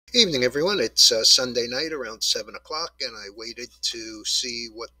Evening, everyone. It's Sunday night around 7 o'clock, and I waited to see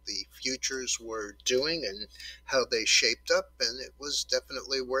what the futures were doing and how they shaped up, and it was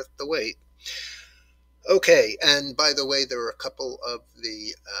definitely worth the wait. Okay, and by the way, there are a couple of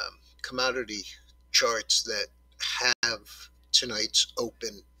the commodity charts that have tonight's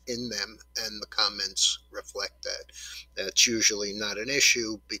open in them, and the comments reflect that. That's usually not an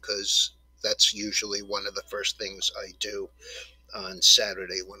issue because that's usually one of the first things I do on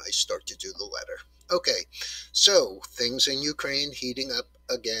Saturday when I start to do the letter. Okay, so things in Ukraine heating up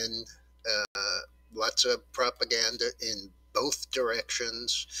again. Uh, Lots of propaganda in both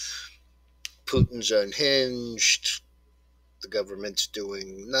directions. Putin's unhinged. The government's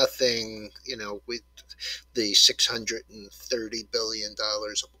doing nothing. The $630 billion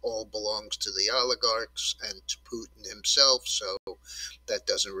of all belongs to the oligarchs and to Putin himself. So that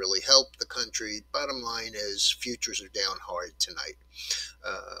doesn't really help the country. Bottom line is futures are down hard tonight.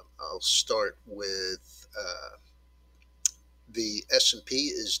 I'll start with the S&P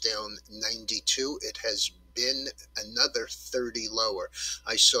is down 92. It has been another 30 lower.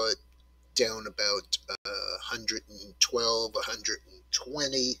 I saw it down about 112,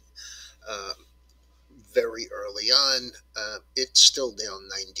 120 uh, very early on. It's still down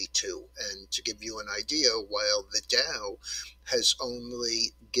 92. And to give you an idea, while the Dow has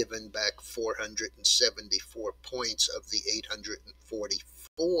only given back 474 points of the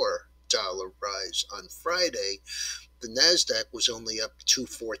 844 rise on Friday, the Nasdaq was only up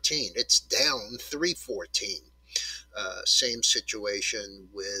 214. It's down 314. Same situation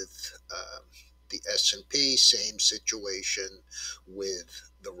with the S&P. Same situation with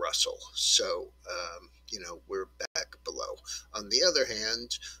the Russell. So we're back below. On the other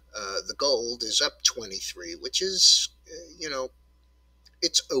hand, the gold is up 23, which is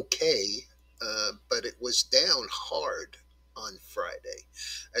it's okay, but it was down hard on Friday.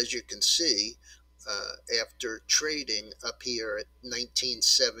 As you can see, after trading up here at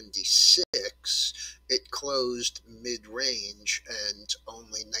 1976, it closed mid range and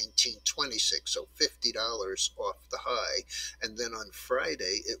only 1926, so $50 off the high. And then on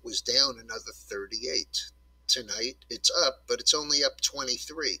Friday, it was down another 38. Tonight, it's up, but it's only up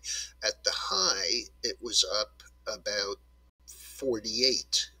 23. At the high, it was up about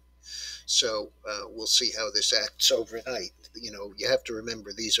 48. So we'll see how this acts overnight. You have to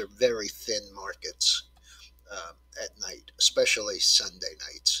remember these are very thin markets at night, especially Sunday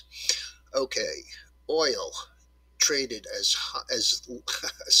nights. Okay, oil traded as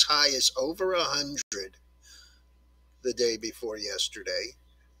high as over 100 the day before yesterday,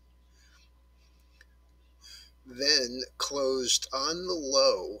 then closed on the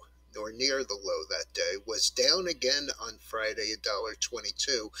low or near the low that day, was down again on Friday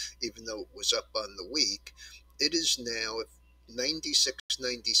 $1.22, even though it was up on the week. It is now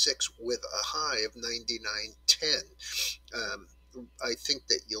 96.96 with a high of 99.10. I think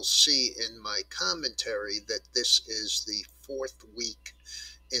that you'll see in my commentary that this is the fourth week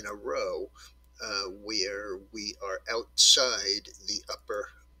in a row where we are outside the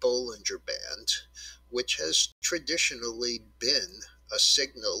upper Bollinger Band, which has traditionally been a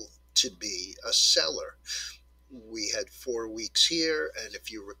signal to be a seller. We had 4 weeks here, and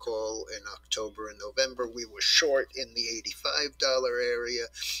if you recall, in October and November, we were short in the $85 area,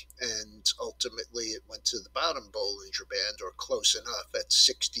 and ultimately it went to the bottom Bollinger Band, or close enough, at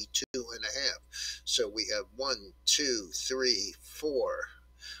 62 and a half. So we have one, two, three, four.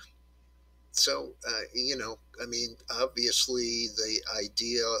 So, obviously the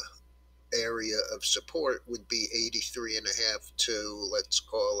idea area of support would be 83 and a half to, let's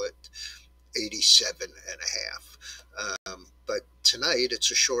call it, 87 and a half. But tonight it's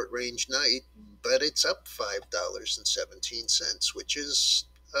a short range night, but it's up $5.17, which is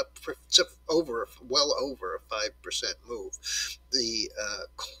well over a 5% move. The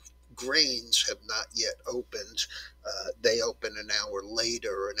grains have not yet opened. They open an hour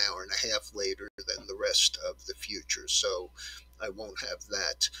later, an hour and a half later than the rest of the futures, so I won't have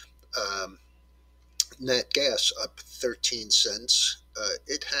that. Nat gas up 13 cents.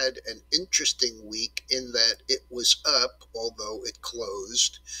 It had an interesting week in that it was up, although it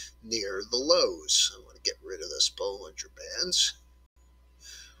closed near the lows. I want to get rid of this Bollinger Bands.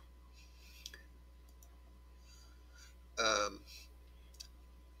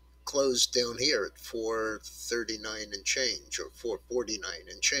 Closed down here at 439 and change, or 449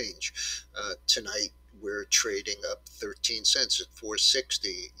 and change. Tonight we're trading up 13 cents at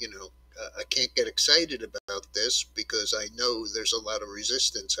 460. I can't get excited about this because I know there's a lot of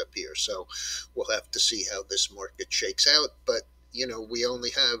resistance up here. So we'll have to see how this market shakes out. But we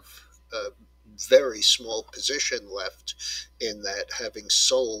only have very small position left in that, having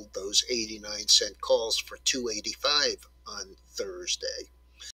sold those 89-cent calls for 285 on Thursday.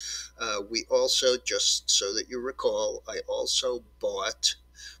 We also, just so that you recall, I also bought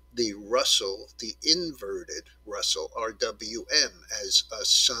the Russell, the inverted Russell RWM, as a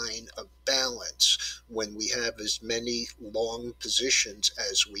sign of balance when we have as many long positions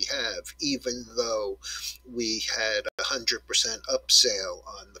as we have, even though we had 100% upsale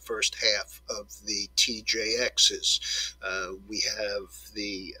on the first half of the TJXs. We have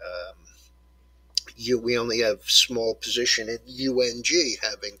the we only have small position in UNG,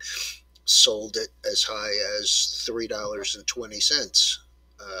 having sold it as high as $3.20.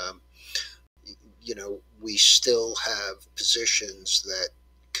 Um, we still have positions that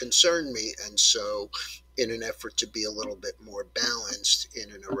concern me, and so in an effort to be a little bit more balanced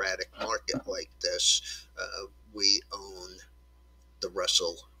in an erratic market like this, we own the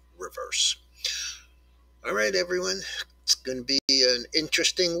Russell reverse. All right, everyone. It's going to be an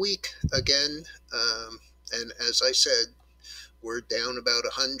interesting week again. And as I said, we're down about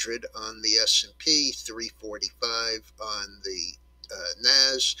 100 on the S&P, 345 on the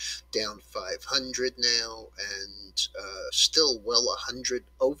NAS, down 500 now, and still well 100,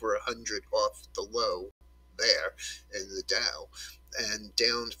 over 100 off the low there in the Dow, and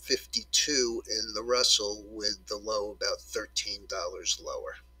down 52 in the Russell, with the low about $13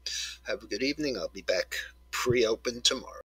 lower. Have a good evening. I'll be back pre-open tomorrow.